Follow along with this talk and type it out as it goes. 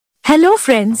Hello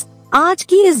friends, आज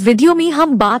की इस वीडियो में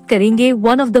हम बात करेंगे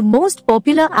one of the most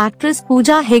popular actress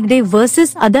Pooja Hegde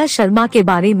versus अदा शर्मा के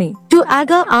बारे में। तो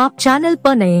अगर आप चैनल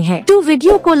पर नए हैं तो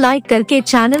वीडियो को लाइक करके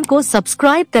चैनल को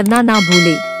सब्सक्राइब करना ना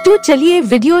भूले। तो चलिए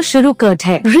वीडियो शुरू करते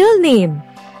हैं। रियल नेम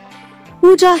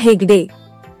पूजा हेगड़े,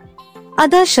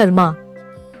 अदा शर्मा।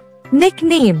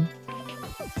 निकनेम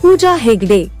पूजा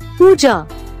हेगड़े, पूजा,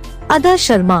 अदा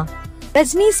Sharma,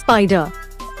 Rajni spider.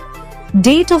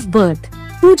 Date of birth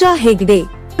Pooja Hegde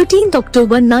 13th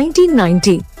October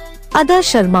 1990, Adah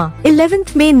Sharma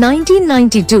 11th May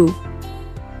 1992.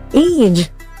 Age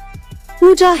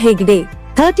Pooja Hegde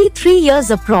 33 years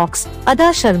approx, Adah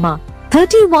Sharma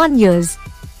 31 years.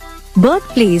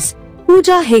 Birthplace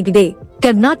Pooja Hegde,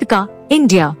 Karnataka,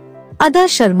 India. Adah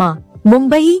Sharma,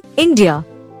 Mumbai, India.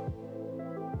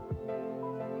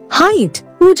 Height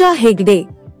Pooja Hegde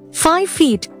 5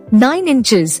 feet 9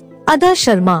 inches, Adah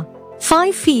Sharma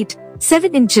 5 feet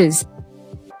 7 inches.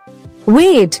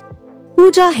 Weight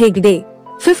Pooja Hegde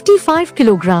 55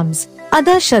 kilograms,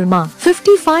 Adah Sharma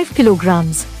 55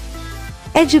 kilograms.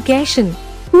 Education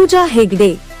Pooja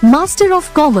Hegde, Master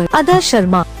of Commerce, Adah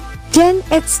Sharma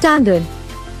 10th Standard.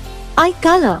 Eye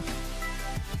color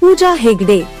Pooja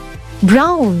Hegde,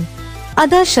 brown,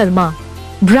 Adah Sharma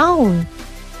brown.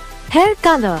 Hair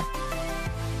color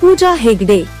Pooja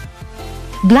Hegde,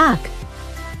 black,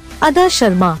 Adah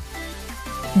Sharma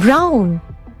brown.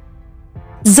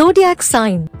 Zodiac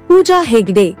sign Pooja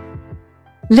Hegde,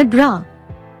 Libra,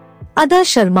 Adah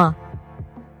Sharma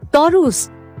Taurus.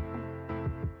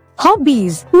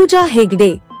 Hobbies Pooja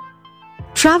Hegde,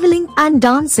 traveling and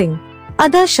dancing,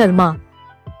 Adah Sharma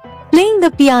playing the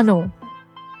piano.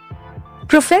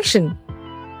 Profession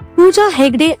Pooja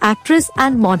Hegde, actress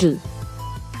and model,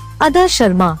 Adah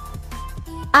Sharma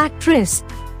actress.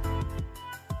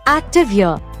 Active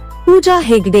year Pooja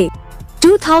Hegde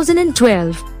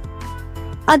 2012,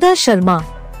 Adah Sharma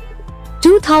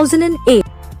 2008.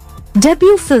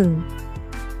 Debut film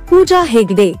Pooja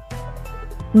Hegde,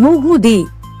 Mohudi,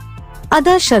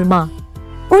 Adah Sharma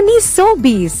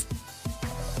 1920.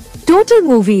 Total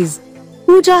movies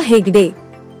Pooja Hegde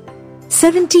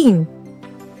 17,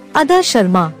 Adah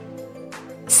Sharma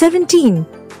 17.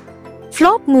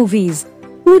 Flop movies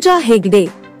Pooja Hegde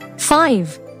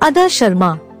 5, Adah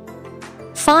Sharma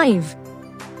 5.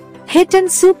 Hit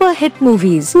and super hit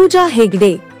movies Pooja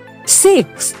Hegde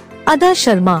 6, Adah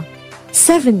Sharma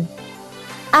 7.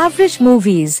 Average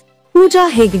movies Pooja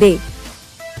Hegde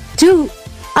 2,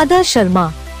 Adah Sharma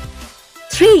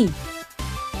 3.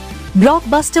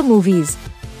 Blockbuster movies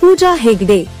Pooja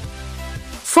Hegde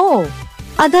 4,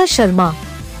 Adah Sharma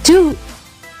 2.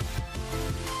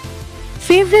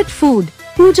 Favorite food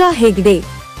Pooja Hegde,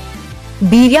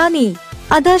 biryani,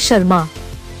 Adah Sharma,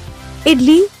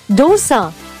 idli, dosa.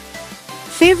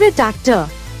 Favorite actor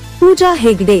Pooja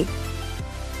Hegde,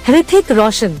 Hrithik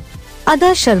Roshan,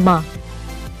 Adah Sharma,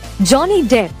 Johnny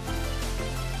Depp.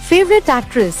 Favorite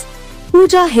actress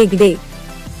Pooja Hegde,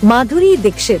 Madhuri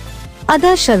Dixit,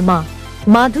 Adah Sharma,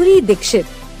 Madhuri Dixit.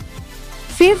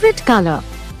 Favorite color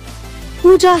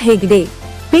Pooja Hegde,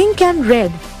 pink and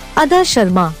red, Adah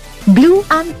Sharma, blue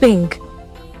and pink.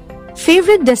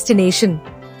 Favorite destination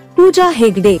Pooja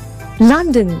Hegde,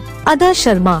 London, Adah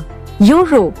Sharma,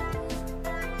 Europe.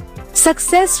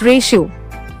 Success ratio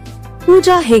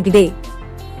Pooja Hegde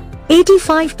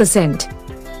 85%,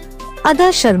 Adah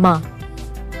Sharma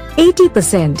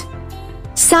 80%.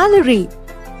 Salary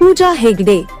Pooja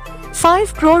Hegde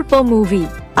 5 crore per movie,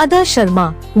 Adah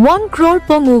Sharma 1 crore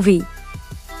per movie.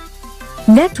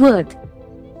 Net worth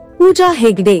Pooja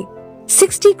Hegde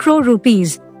 60 crore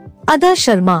rupees, Adah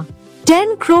Sharma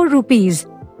 10 crore rupees.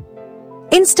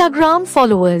 Instagram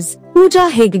followers Pooja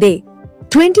Hegde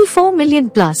 24 million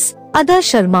plus, Adah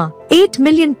Sharma 8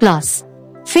 million plus.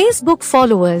 Facebook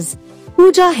followers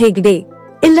Pooja Hegde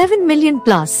 11 million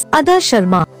plus, Adah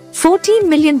Sharma 14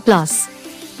 million plus.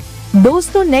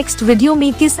 दोस्तों, next video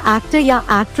में किस actor या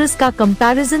actress का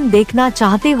comparison देखना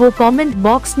चाहते हो comment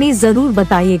box में जरूर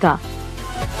बताइएगा।